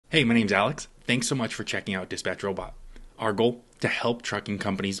Hey, my name's Alex. Thanks so much for checking out Dispatch Robot. Our goal, to help trucking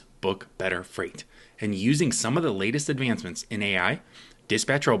companies book better freight. And using some of the latest advancements in AI,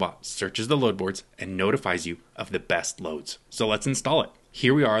 Dispatch Robot searches the load boards and notifies you of the best loads. So let's install it.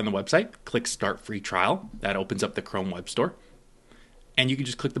 Here we are on the website. Click Start Free Trial. That opens up the Chrome Web Store. And you can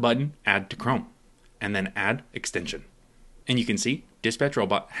just click the button Add to Chrome and then Add Extension. And you can see Dispatch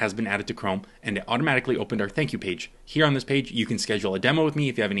Robot has been added to Chrome, and it automatically opened our thank you page. Here on this page, you can schedule a demo with me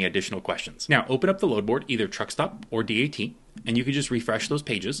if you have any additional questions. Now, open up the load board, either Truckstop or DAT, and you can just refresh those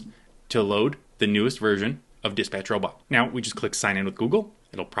pages to load the newest version of Dispatch Robot. Now, we just click Sign In with Google.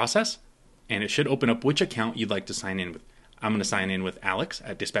 It'll process, and it should open up which account you'd like to sign in with. I'm going to sign in with Alex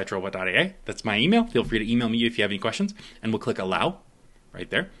at dispatchrobot.ai. That's my email. Feel free to email me if you have any questions, and we'll click Allow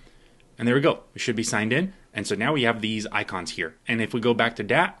right there. And there we go. We should be signed in. And so now we have these icons here. And if we go back to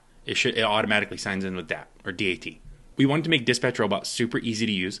DAT, it automatically signs in with DAT or DAT. We wanted to make Dispatch Robot super easy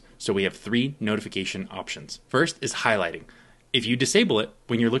to use, so we have 3 notification options. First is highlighting. If you disable it,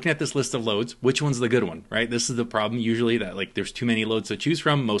 when you're looking at this list of loads, which one's the good one, right? This is the problem usually, that there's too many loads to choose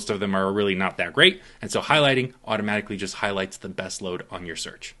from. Most of them are really not that great. And so highlighting automatically just highlights the best load on your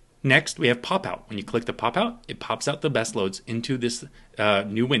search. Next, we have pop out. When you click the pop out, it pops out the best loads into this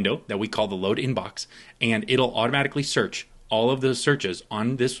new window that we call the load inbox, and it'll automatically search all of the searches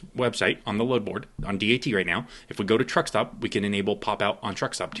on this website, on the load board, on DAT right now. If we go to Truckstop, we can enable pop out on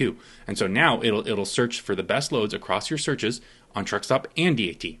Truckstop too. And so now it'll search for the best loads across your searches on Truckstop and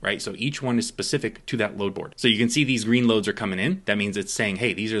DAT, right? So each one is specific to that load board. So you can see these green loads are coming in. That means it's saying,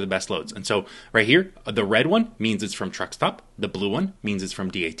 hey, these are the best loads. And so right here, the red one means it's from Truckstop. The blue one means it's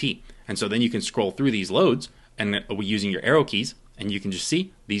from DAT. And so then you can scroll through these loads and using your arrow keys, and you can just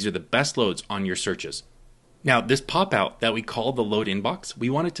see these are the best loads on your searches. Now, this pop-out that we call the load inbox, we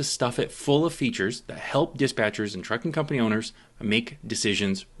wanted to stuff it full of features that help dispatchers and trucking company owners make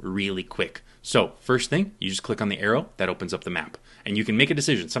decisions really quick. So first thing, you just click on the arrow, that opens up the map. And you can make a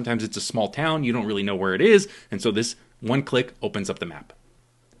decision. Sometimes it's a small town, you don't really know where it is, and so this one click opens up the map.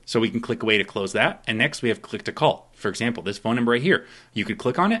 So we can click away to close that. And next we have click to call. For example, this phone number right here, you could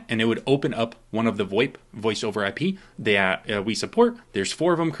click on it and it would open up one of the VoIP, voice over IP that we support. There's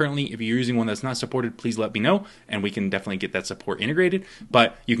 4 of them currently. If you're using one that's not supported, please let me know and we can definitely get that support integrated.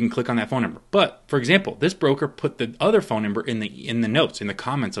 But you can click on that phone number. But for example, this broker put the other phone number in the notes, in the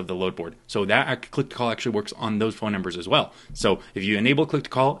comments of the load board. So that click to call actually works on those phone numbers as well. So if you enable click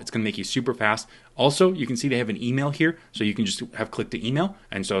to call, it's going to make you super fast. Also, you can see they have an email here, so you can just have click to email.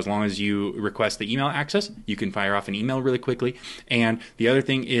 And so as long as you request the email access, you can fire off an email really quickly. And the other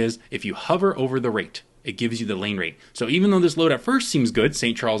thing is, if you hover over the rate, it gives you the lane rate. So even though this load at first seems good,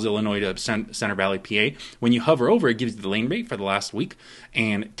 St. Charles, Illinois to Center Valley, PA, when you hover over, it gives you the lane rate for the last week.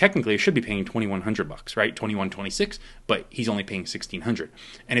 And technically, it should be paying $2,100, right? $2,126, but he's only paying $1,600.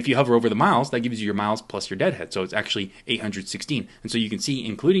 And if you hover over the miles, that gives you your miles plus your deadhead. So it's actually $816. And so you can see,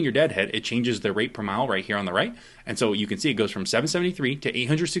 including your deadhead, it changes the rate per mile right here on the right. And so you can see it goes from $773 to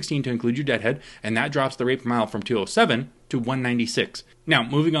 $816 to include your deadhead, and that drops the rate per mile from $207 to $196. Now,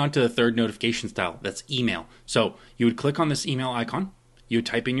 moving on to the third notification style, that's email. So you would click on this email icon, you would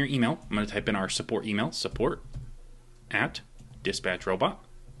type in your email. I'm going to type in our support email,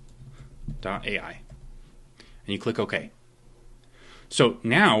 support@dispatchrobot.ai. And you click OK. So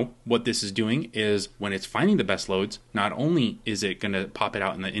now what this is doing is when it's finding the best loads, not only is it going to pop it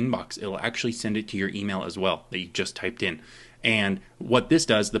out in the inbox, it'll actually send it to your email as well that you just typed in. And what this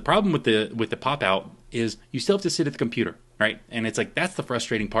does, the problem with the pop out is you still have to sit at the computer, right? And it's like, that's the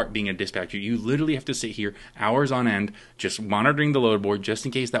frustrating part being a dispatcher. You literally have to sit here hours on end just monitoring the load board just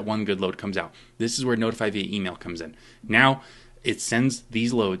in case that one good load comes out. This is where notify via email comes in. Now it sends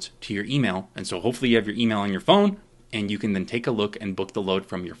these loads to your email, and so hopefully you have your email on your phone and you can then take a look and book the load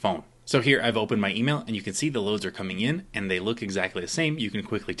from your phone. So here I've opened my email and you can see the loads are coming in and they look exactly the same. You can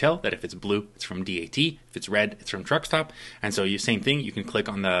quickly tell that if it's blue, it's from DAT. If it's red, it's from Truckstop. And so same thing, you can click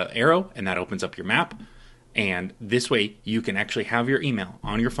on the arrow and that opens up your map. And this way you can actually have your email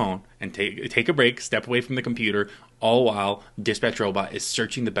on your phone and take a break, step away from the computer, all while Dispatch Robot is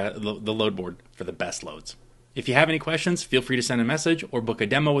searching the load board for the best loads. If you have any questions, feel free to send a message or book a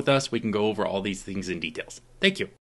demo with us. We can go over all these things in details. Thank you.